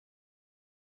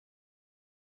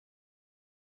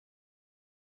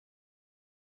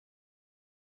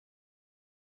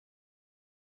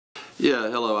Yeah,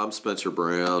 hello, I'm Spencer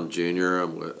Brown, Jr.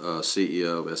 I'm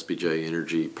CEO of SBJ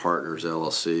Energy Partners,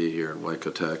 LLC here in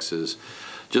Waco, Texas.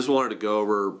 Just wanted to go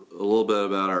over a little bit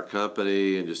about our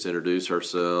company and just introduce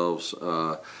ourselves.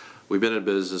 We've been in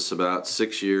business about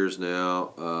 6 years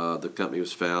now. The company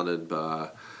was founded by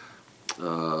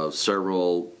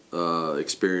several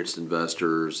experienced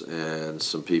investors and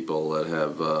some people that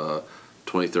have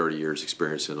 20, 30 years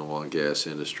experience in the oil and gas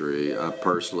industry. I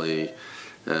personally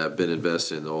have been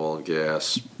invested in the oil and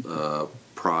gas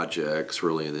projects,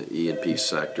 really in the E&P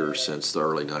sector since the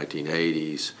early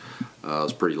 1980s. I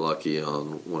was pretty lucky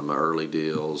on one of my early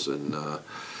deals, and got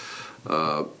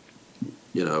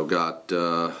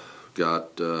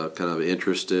kind of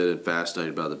interested and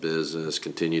fascinated by the business.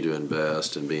 Continue to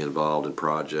invest and be involved in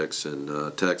projects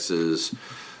in Texas,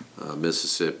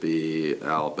 Mississippi,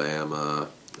 Alabama,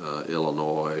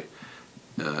 Illinois,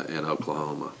 and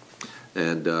Oklahoma.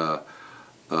 And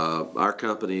our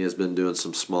company has been doing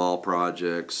some small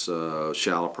projects,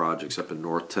 shallow projects up in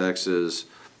North Texas,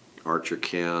 Archer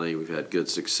County. We've had good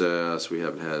success. We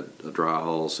haven't had a dry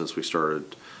hole since we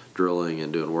started drilling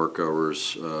and doing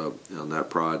workovers on that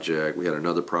project. We had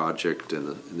another project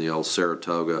in the old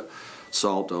Saratoga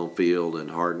Salt Dome field in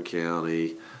Hardin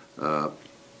County.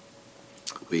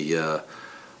 We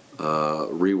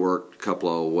reworked a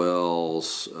couple of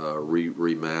wells,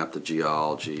 remapped the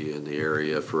geology in the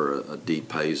area for a deep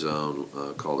pay zone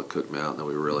called the Cook Mountain that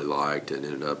we really liked, and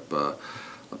ended up a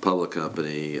public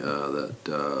company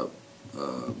that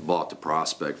bought the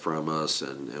prospect from us,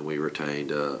 and we retained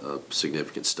a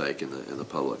significant stake in the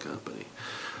public company.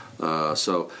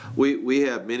 So we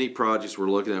have many projects we're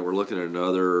looking at. We're looking at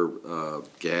another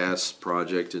gas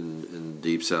project in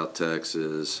deep South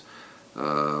Texas.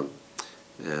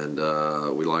 And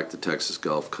we like the Texas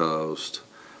Gulf Coast.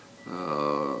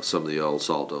 Some of the old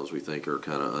salt domes we think are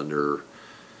kind of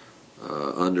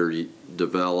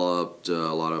underdeveloped.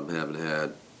 A lot of them haven't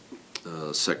had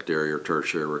secondary or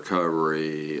tertiary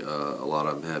recovery. A lot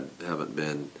of them haven't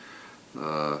been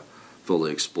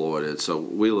fully exploited. So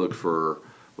we look for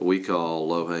what we call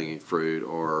low-hanging fruit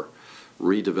or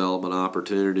redevelopment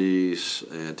opportunities,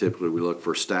 and typically we look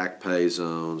for stacked pay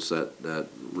zones that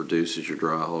reduces your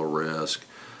dry hole risk.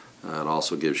 It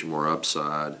also gives you more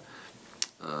upside,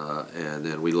 and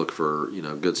then we look for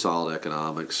good solid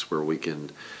economics where we can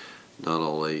not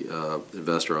only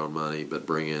invest our own money but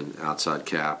bring in outside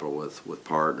capital with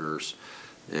partners,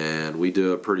 and we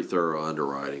do a pretty thorough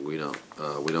underwriting. We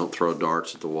don't throw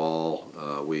darts at the wall.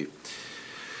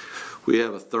 We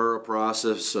have a thorough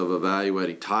process of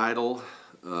evaluating title,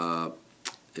 and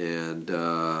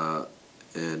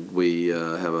we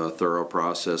have a thorough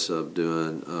process of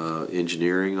doing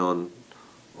engineering on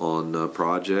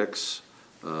projects.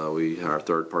 We hire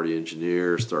third-party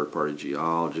engineers, third-party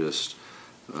geologists.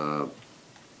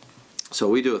 So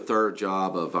we do a thorough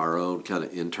job of our own kind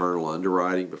of internal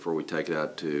underwriting before we take it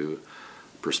out to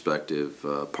prospective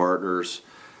partners,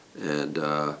 and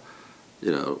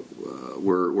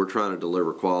we're trying to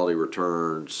deliver quality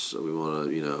returns. We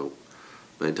want to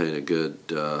maintain a good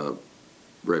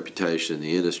reputation in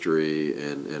the industry,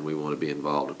 and we want to be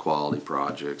involved in quality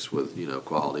projects with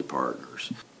quality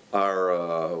partners.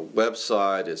 Our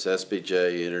website is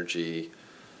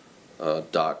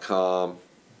sbjenergy.com,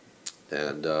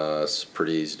 and it's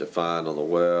pretty easy to find on the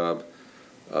web.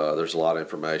 There's a lot of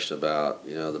information about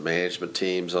the management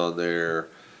teams on there,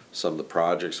 some of the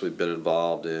projects we've been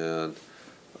involved in,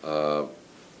 some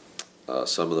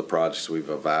of the projects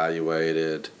we've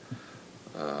evaluated.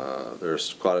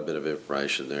 There's quite a bit of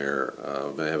information there.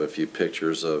 We may have a few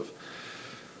pictures of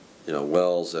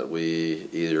wells that we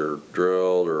either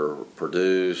drilled or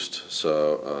produced.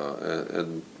 So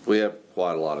and we have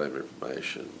quite a lot of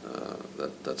information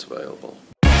that's available.